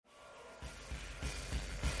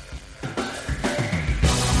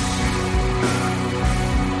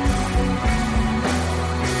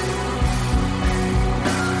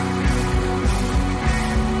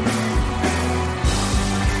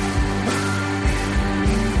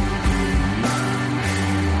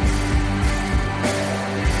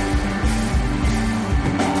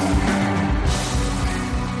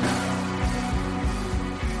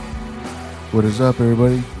What is up,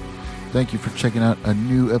 everybody? Thank you for checking out a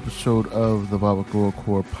new episode of the Babacoa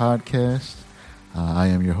Core podcast. I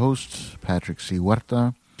am your host, Patrick C.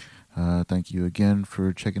 Huerta. Thank you again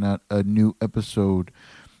for checking out a new episode.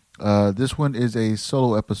 This one is a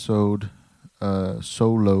solo episode,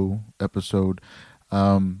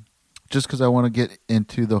 just because I want to get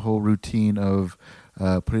into the whole routine of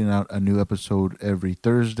putting out a new episode every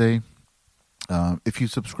Thursday. If you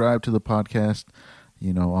subscribe to the podcast,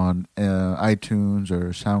 on iTunes or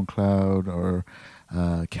SoundCloud or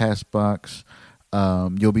Castbox,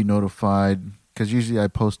 you'll be notified, because usually I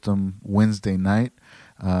post them Wednesday night,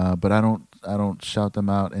 but I don't shout them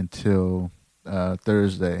out until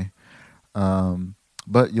Thursday.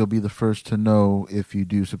 But you'll be the first to know if you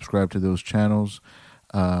do subscribe to those channels.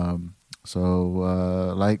 So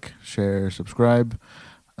like, share, subscribe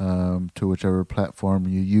to whichever platform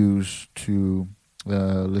you use to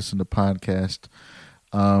listen to podcast.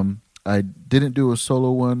 I didn't do a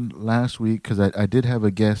solo one last week because I did have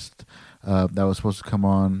a guest that was supposed to come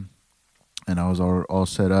on, and I was all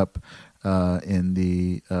set up in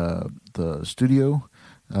the studio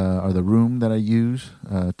or the room that I use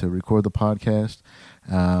to record the podcast.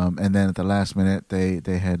 And then at the last minute,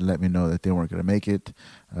 they had let me know that they weren't going to make it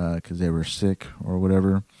because they were sick or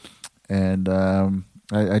whatever, and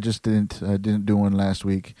I just didn't do one last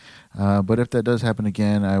week, but if that does happen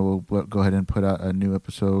again, I will go ahead and put out a new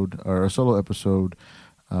episode or a solo episode,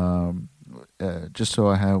 just so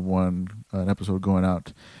I have an episode going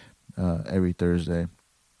out every Thursday.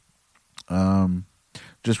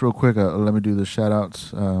 Just real quick, let me do the shout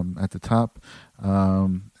outs at the top.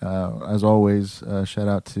 As always, shout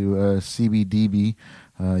out to CBDB.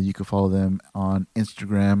 You can follow them on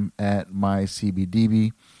Instagram at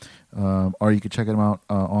mycbdb. Or you can check them out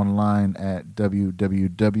online at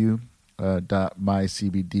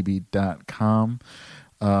www.mycbdb.com.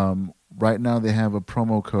 Right now they have a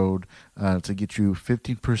promo code to get you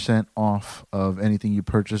 15% off of anything you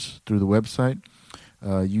purchase through the website.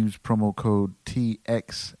 Use promo code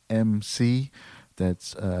TXMC.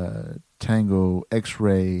 That's Tango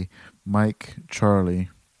X-Ray Mike Charlie.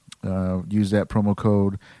 Use that promo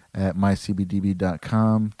code at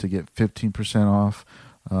mycbdb.com to get 15% off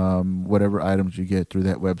whatever items you get through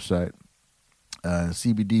that website.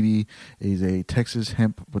 CBDB is a Texas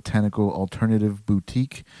hemp botanical alternative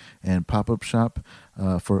boutique and pop-up shop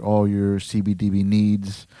for all your CBDB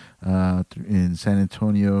needs in San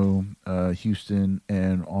Antonio, Houston,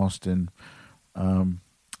 and Austin.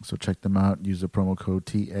 So check them out. Use the promo code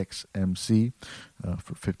TXMC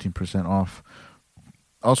for 15% off.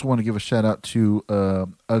 I also want to give a shout out to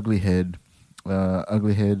Uglyhead.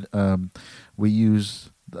 Uglyhead,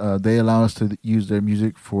 they allow us to use their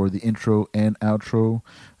music for the intro and outro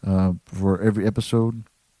for every episode.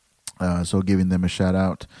 So giving them a shout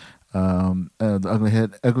out. The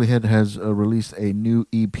Uglyhead has released a new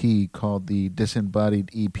EP called the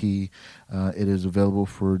Disembodied EP. It is available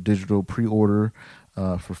for digital pre-order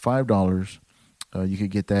for $5. You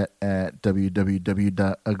could get that at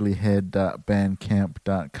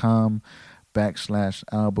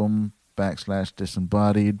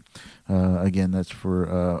www.uglyhead.bandcamp.com/album/disembodied. Again, that's for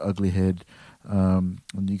Uglyhead.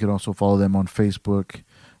 And you can also follow them on Facebook.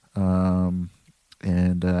 And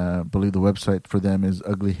I believe the website for them is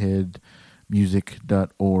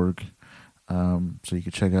uglyheadmusic.org. So you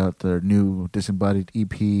can check out their new Disembodied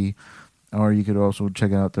EP, or you could also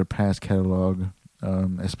check out their past catalog,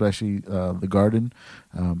 especially The Garden.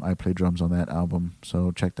 I play drums on that album,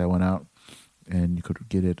 so check that one out. And you could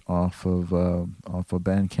get it off of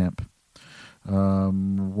Bandcamp.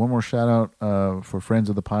 One more shout out for friends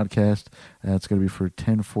of the podcast. That's going to be for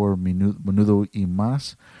 10-4 Menudo y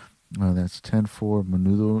Mas. That's 10-4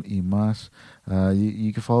 Menudo y Mas.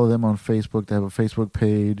 You can follow them on Facebook. They have a Facebook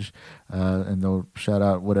page, and they'll shout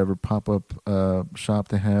out whatever pop-up shop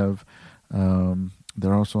they have.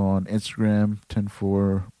 They're also on Instagram,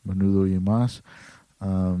 10-4 Menudo y Mas.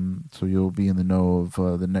 So you'll be in the know of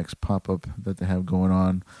the next pop-up that they have going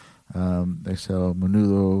on. They sell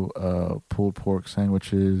menudo, pulled pork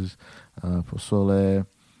sandwiches, pozole.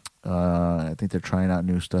 I think they're trying out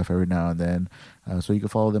new stuff every now and then. So you can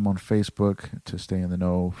follow them on Facebook to stay in the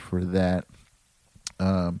know for that.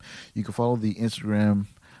 You can follow the Instagram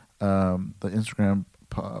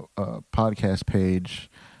podcast page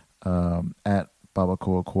at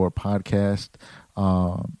Babacoa Core Podcast.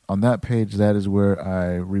 On that page, that is where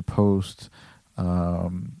I repost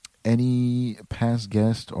any past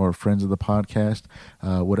guest or friends of the podcast,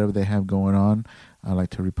 whatever they have going on. I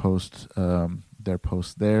like to repost their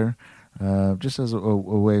posts there. just as a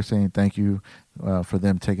way of saying thank you for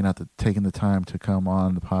them taking the time to come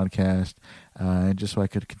on the podcast, and just so I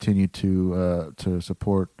could continue to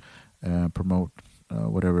support and promote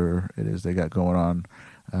whatever it is they got going on.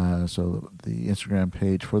 So the Instagram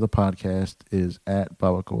page for the podcast is at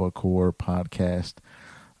Babacoa Core Podcast.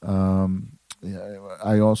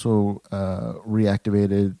 I also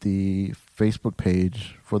reactivated the Facebook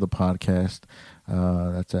page for the podcast.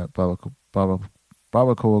 That's at Babacoa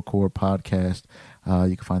Core Podcast.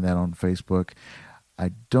 You can find that on Facebook.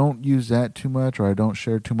 I don't use that too much, or I don't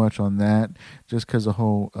share too much on that, just because the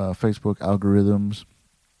whole Facebook algorithms.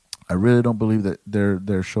 I really don't believe that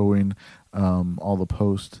they're showing all the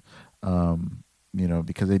posts,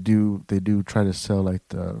 because they do try to sell like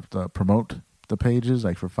the promote the pages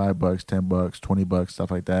like for $5, $10, $20, stuff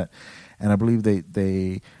like that, and I believe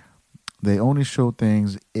they only show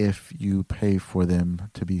things if you pay for them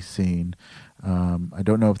to be seen. I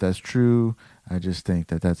don't know if that's true. I just think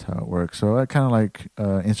that that's how it works. So I kind of like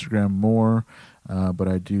Instagram more, but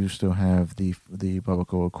I do still have the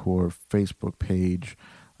Babacoa Core Facebook page.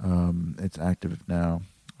 It's active now,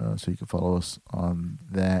 so you can follow us on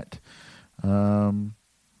that.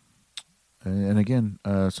 And again,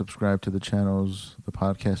 subscribe to the channels, the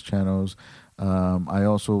podcast channels. I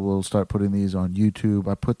also will start putting these on YouTube.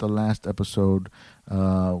 I put the last episode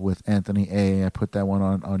with Anthony A. I put that one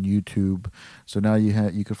on YouTube. So now you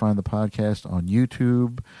can find the podcast on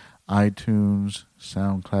YouTube, iTunes,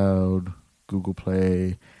 SoundCloud, Google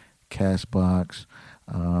Play, Castbox.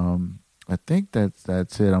 I think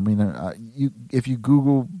that's it. I mean, if you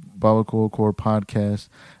Google Babacoa Core Podcast,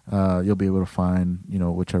 you'll be able to find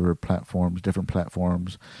whichever different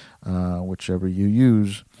platforms, whichever you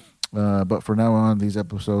use. But for now on, these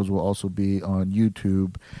episodes will also be on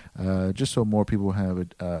YouTube, just so more people have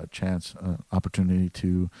a chance, opportunity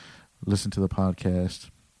to listen to the podcast,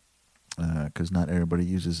 because not everybody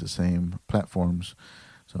uses the same platforms.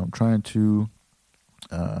 So I'm trying to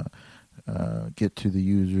get to the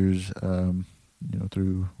users,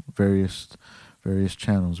 through various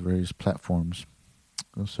channels, various platforms.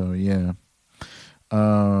 So yeah.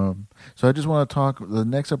 So I just want to talk. The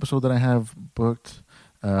next episode that I have booked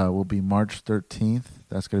will be March 13th.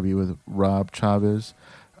 That's going to be with Rob Chavez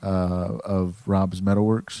of Rob's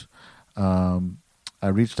Metalworks. I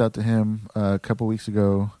reached out to him a couple weeks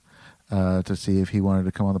ago to see if he wanted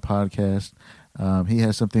to come on the podcast. He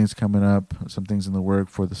has some things coming up, some things in the work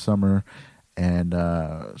for the summer. And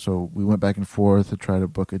so we went back and forth to try to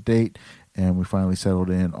book a date. And we finally settled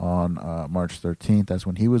in on March 13th. That's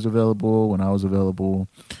when he was available, when I was available.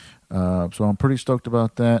 So I'm pretty stoked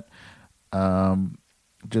about that.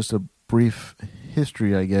 Just a brief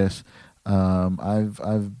history, I guess. I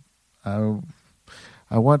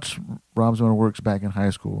watched Rob's Metalworks back in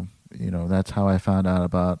high school. That's how I found out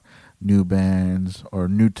about new bands, or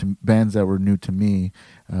bands that were new to me.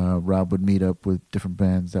 Rob would meet up with different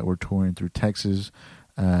bands that were touring through Texas,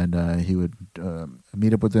 and he would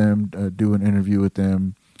meet up with them, do an interview with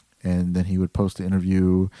them, and then he would post the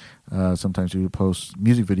interview. Sometimes he would post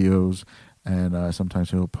music videos, and sometimes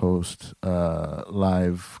he would post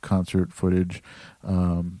live concert footage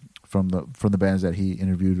from the bands that he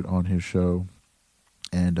interviewed on his show.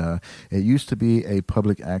 And it used to be a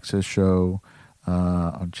public access show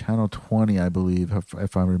on Channel 20, I believe,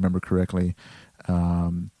 if I remember correctly.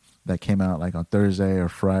 That came out like on Thursday or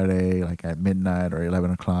Friday, like at midnight or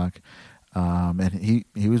 11 o'clock. And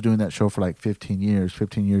he was doing that show for like 15 years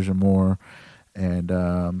or more.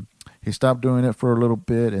 And he stopped doing it for a little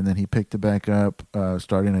bit, and then he picked it back up,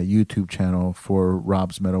 starting a YouTube channel for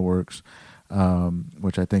Rob's Metalworks,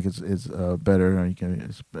 which I think is better.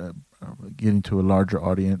 It's getting to a larger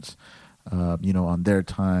audience, on their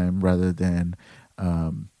time, rather than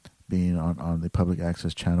being on the public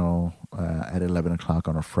access channel at 11 o'clock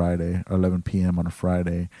on a Friday, or 11 p.m. on a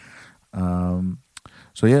Friday.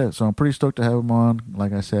 So I'm pretty stoked to have him on.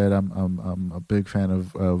 Like I said, I'm a big fan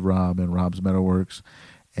of Rob and Rob's Metalworks,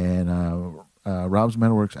 and Rob's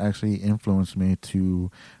Metalworks actually influenced me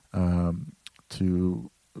to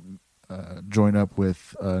join up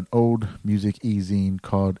with an old music e-zine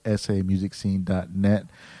called samusicscene.net.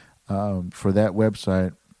 For that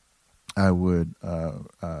website, I would do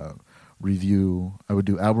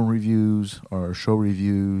album reviews or show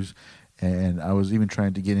reviews, and I was even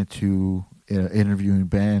trying to get into interviewing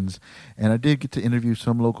bands, and I did get to interview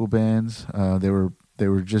some local bands. They were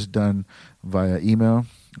just done via email,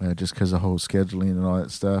 just because of the whole scheduling and all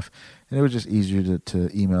that stuff, and it was just easier to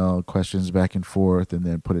email questions back and forth and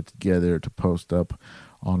then put it together to post up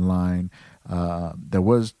online. There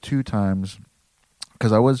was 2 times,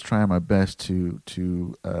 because I was trying my best to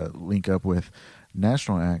link up with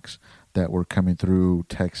national acts, that were coming through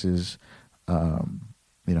Texas. I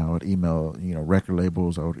would email, record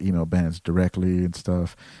labels. I would email bands directly and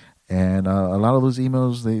stuff. And a lot of those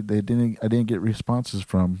emails, I didn't get responses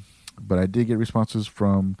from, but I did get responses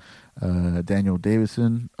from Daniel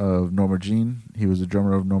Davison of Norma Jean. He was the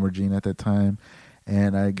drummer of Norma Jean at that time,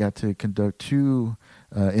 and I got to conduct two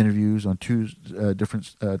interviews on two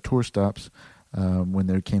different tour stops when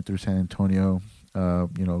they came through San Antonio. A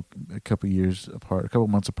couple years apart, a couple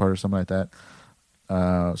months apart, or something like that.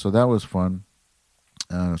 So that was fun.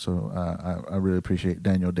 I really appreciate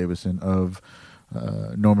Daniel Davison of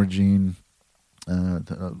Norma Jean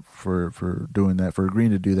for doing that, for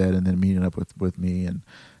agreeing to do that, and then meeting up with me and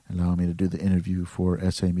allowing me to do the interview for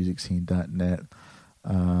samusicscene.net.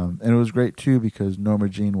 And it was great too because Norma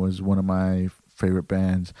Jean was one of my favorite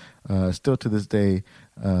bands. Still to this day,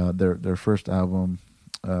 their first album,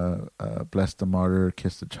 Bless the Martyr,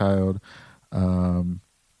 Kiss the Child,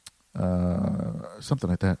 something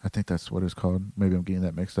like that. I think that's what it's called. Maybe I'm getting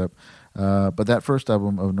that mixed up. But that first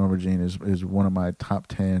album of Norma Jean is one of my top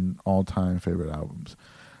 10 all-time favorite albums.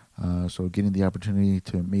 So getting the opportunity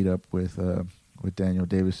to meet up with Daniel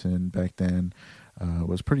Davison back then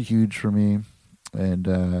was pretty huge for me.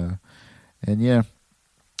 And yeah.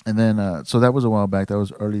 And then, so that was a while back. That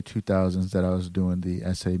was early 2000s that I was doing the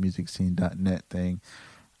samusicscene.net thing.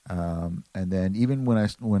 And then even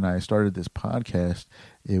when I started this podcast,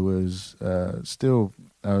 it was still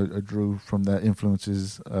I drew from the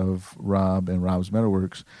influences of Rob and Rob's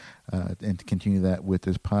Metalworks, and to continue that with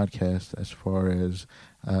this podcast as far as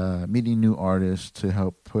meeting new artists to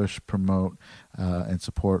help push, promote, and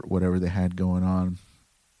support whatever they had going on.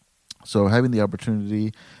 So having the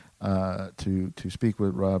opportunity to speak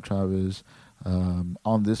with Rob Chavez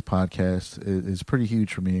on this podcast is pretty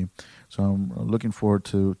huge for me. So I'm looking forward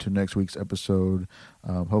to next week's episode.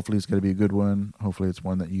 Hopefully it's going to be a good one. Hopefully it's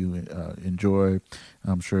one that you enjoy.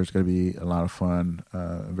 I'm sure it's going to be a lot of fun,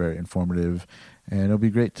 very informative, and it'll be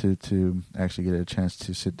great to actually get a chance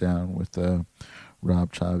to sit down with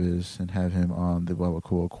Rob Chavez and have him on the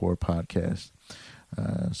Wawakua Core podcast.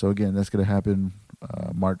 So again, that's going to happen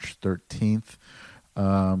March 13th.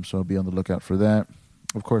 So I'll be on the lookout for that.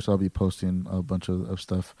 Of course, I'll be posting a bunch of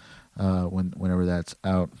stuff whenever that's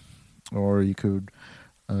out. Or you could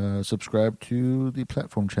subscribe to the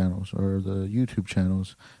platform channels or the YouTube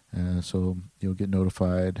channels, so you'll get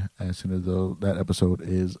notified as soon as that episode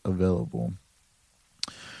is available.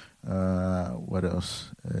 What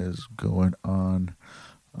else is going on?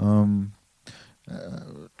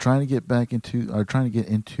 Trying to get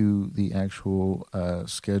into the actual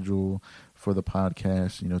schedule for the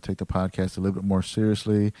podcast, take the podcast a little bit more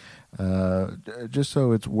seriously, just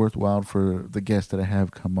so it's worthwhile for the guests that I have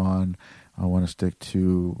come on. I want to stick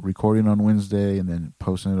to recording on Wednesday and then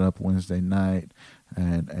posting it up Wednesday night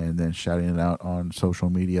and then shouting it out on social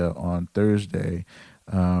media on Thursday.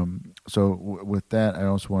 With that, I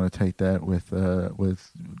also want to take that with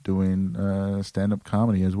doing stand-up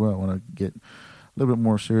comedy as well. I want to get a little bit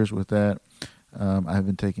more serious with that. I've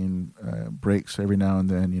been taking breaks every now and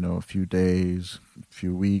then, a few days, a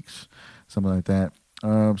few weeks, something like that.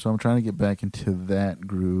 So I'm trying to get back into that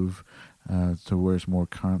groove to where it's more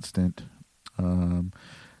constant.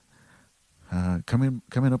 Coming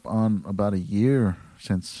up on about a year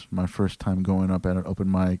since my first time going up at an open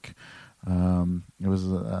mic. It was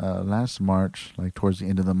last March, like towards the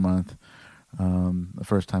end of the month. The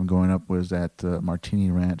first time going up was at Martini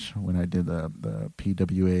Ranch when I did the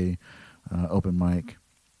PWA open mic,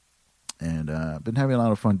 and been having a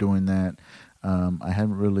lot of fun doing that. I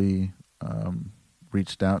haven't really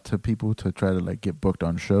reached out to people to try to get booked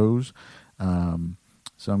on shows, so I'm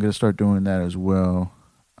going to start doing that as well.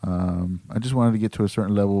 I just wanted to get to a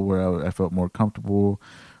certain level where I felt more comfortable,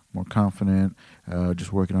 more confident,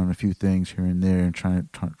 just working on a few things here and there and trying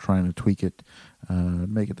to tweak it,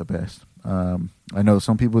 make it the best. I know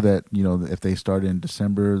some people that, if they start in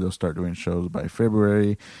December, they'll start doing shows by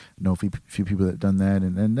February. I know a few people that have done that,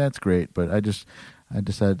 and that's great. But I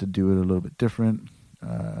decided to do it a little bit different,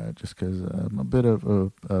 just because I'm a bit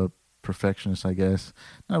of a perfectionist, I guess.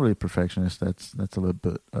 Not really a perfectionist. That's a little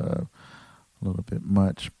bit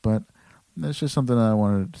much, but it's just something that I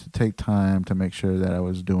wanted to take time to make sure that I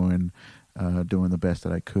was doing the best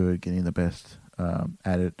that I could, getting the best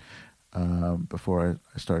at it before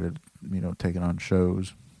I started, taking on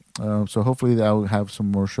shows. So hopefully I'll have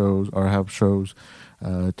some more shows, or have shows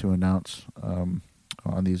to announce on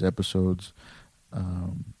these episodes.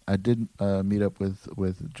 I did meet up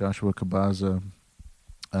with Joshua Kabaza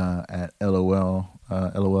at LOL.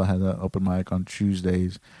 LOL had an open mic on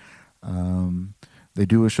Tuesdays. They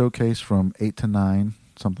do a showcase from 8 to 9,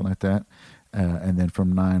 something like that. and then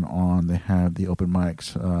from 9 on, they have the open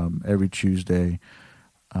mics every Tuesday.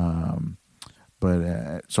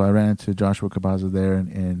 So I ran into Joshua Cabaza there,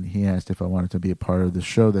 and he asked if I wanted to be a part of the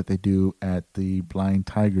show that they do at the Blind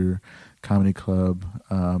Tiger Comedy Club.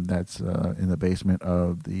 That's in the basement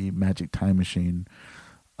of the Magic Time Machine.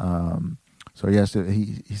 So yes,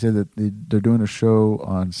 he said that they're doing a show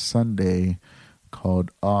on Sunday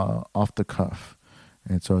called Off the Cuff,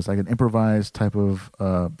 and so it's like an improvised type of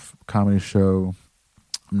comedy show.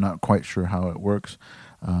 I'm not quite sure how it works.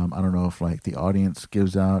 I don't know if like the audience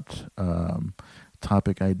gives out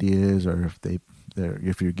topic ideas, or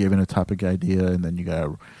if you're given a topic idea and then you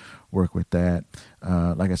gotta work with that.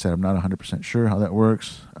 Like I said, I'm not 100% sure how that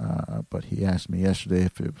works, but he asked me yesterday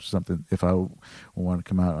if I want to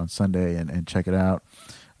come out on Sunday and check it out.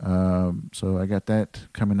 So I got that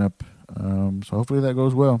coming up. So hopefully that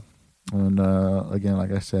goes well. And again,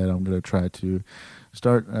 like I said, I'm going to try to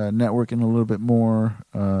start networking a little bit more,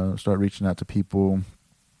 start reaching out to people,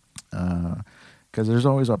 because there's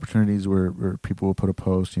always opportunities where people will put a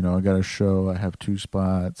post, I got a show, I have 2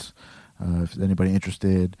 spots, if there's anybody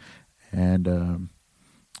interested. And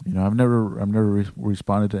I've never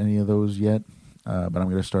responded to any of those yet, but I'm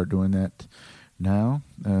going to start doing that now.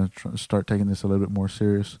 Start taking this a little bit more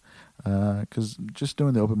serious, because just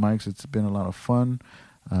doing the open mics, it's been a lot of fun,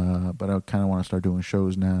 but I kind of want to start doing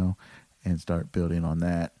shows now and start building on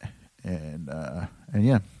that, and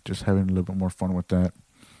yeah, just having a little bit more fun with that.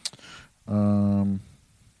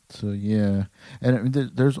 So yeah, and I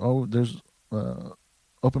mean, there's open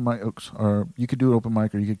mics, or you could do open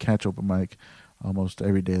mic, or you could catch open mic almost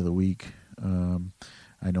every day of the week.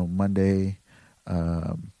 I know Monday,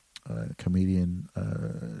 comedian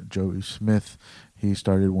Joey Smith, he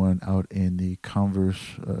started one out in the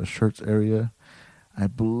Converse shirts area. I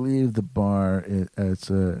believe the bar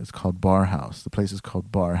it's called Bar House. The place is called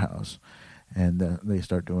Bar House, and they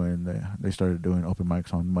started doing open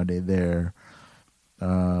mics on Monday there.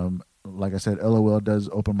 Like I said, LOL does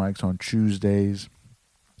open mics on Tuesdays.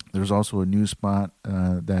 There's also a new spot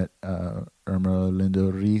that Irma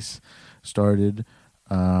Linda Reese started.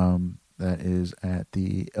 That is at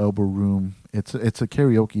the Elbow Room. It's a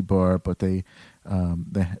karaoke bar, but they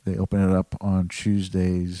open it up on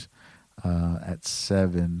Tuesdays at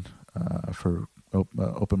 7 for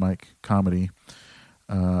open mic comedy.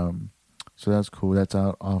 So that's cool. That's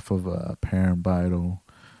out off of Perrin Bidle.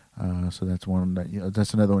 So that's one that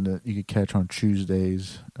that's another one that you could catch on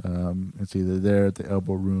Tuesdays. It's either there at the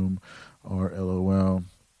Elbow Room or LOL.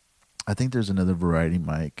 I think there's another variety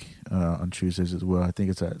mic on Tuesdays as well. I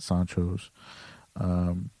think it's at Sancho's.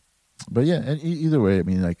 But yeah, and either way, I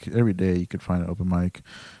mean, like every day you could find an open mic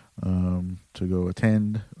to go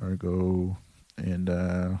attend or go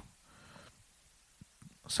and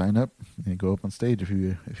sign up and go up on stage if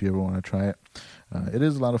you ever want to try it. It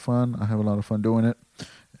is a lot of fun. I have a lot of fun doing it.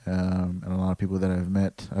 And a lot of people that I've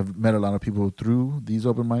met a lot of people through these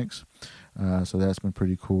open mics, so that's been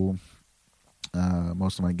pretty cool.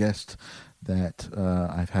 Most of my guests that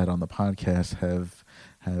I've had on the podcast have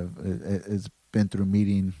it's been through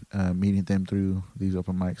meeting them through these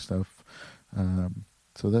open mic stuff.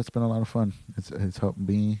 So that's been a lot of fun. It's helped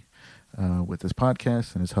me with this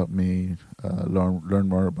podcast, and it's helped me learn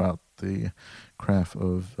more about the craft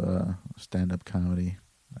of stand-up comedy,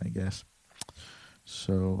 I guess.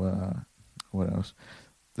 So what else?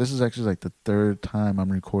 This is actually like the 3rd time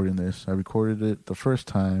I'm recording this. I recorded it the first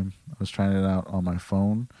time. I was trying it out on my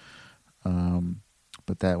phone,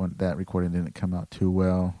 but that recording didn't come out too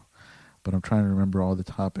well. But I'm trying to remember all the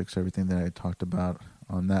topics, everything that I talked about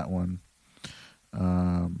on that one.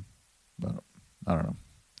 But I don't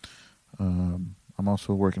know. I'm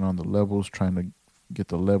also working on the levels, trying to get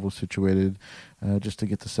the levels situated, just to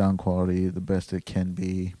get the sound quality the best it can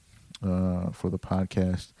be for the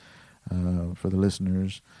podcast, for the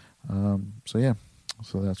listeners. So yeah,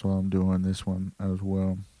 so that's why I'm doing this one as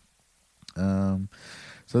well. So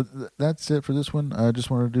that's it for this one. I just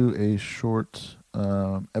want to do a short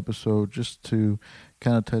episode just to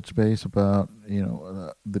kind of touch base about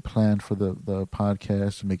the plan for the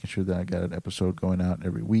podcast, making sure that I got an episode going out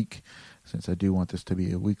every week, since I do want this to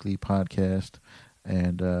be a weekly podcast,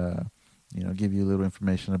 and give you a little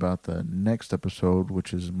information about the next episode,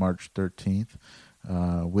 which is March 13th,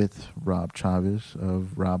 with Rob Chavez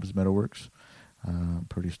of Rob's Metalworks. I'm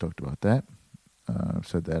pretty stoked about that. I've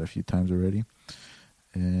said that a few times already.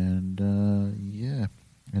 And yeah,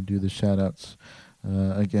 and do the shout outs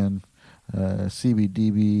again.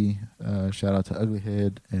 CBDB, shout out to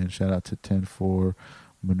Uglyhead, and shout out to 10-4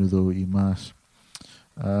 Menudo y Mas.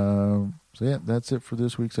 So yeah, that's it for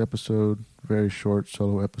this week's episode. Very short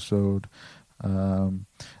solo episode.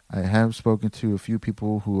 I have spoken to a few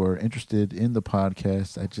people who are interested in the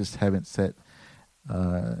podcast. I just haven't set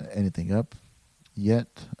anything up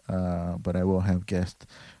yet, but I will have guests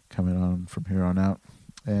coming on from here on out.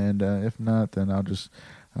 And if not, then I'll just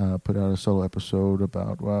put out a solo episode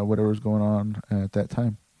about whatever's going on at that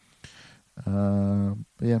time.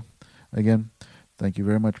 But yeah, again, thank you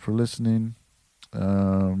very much for listening.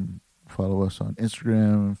 Follow us on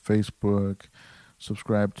Instagram, Facebook.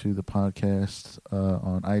 Subscribe to the podcast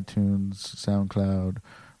on iTunes, SoundCloud,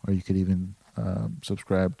 or you could even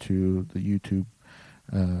subscribe to the YouTube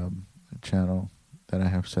channel that I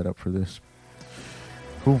have set up for this.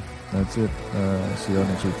 Cool. That's it. See y'all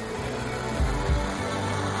next week.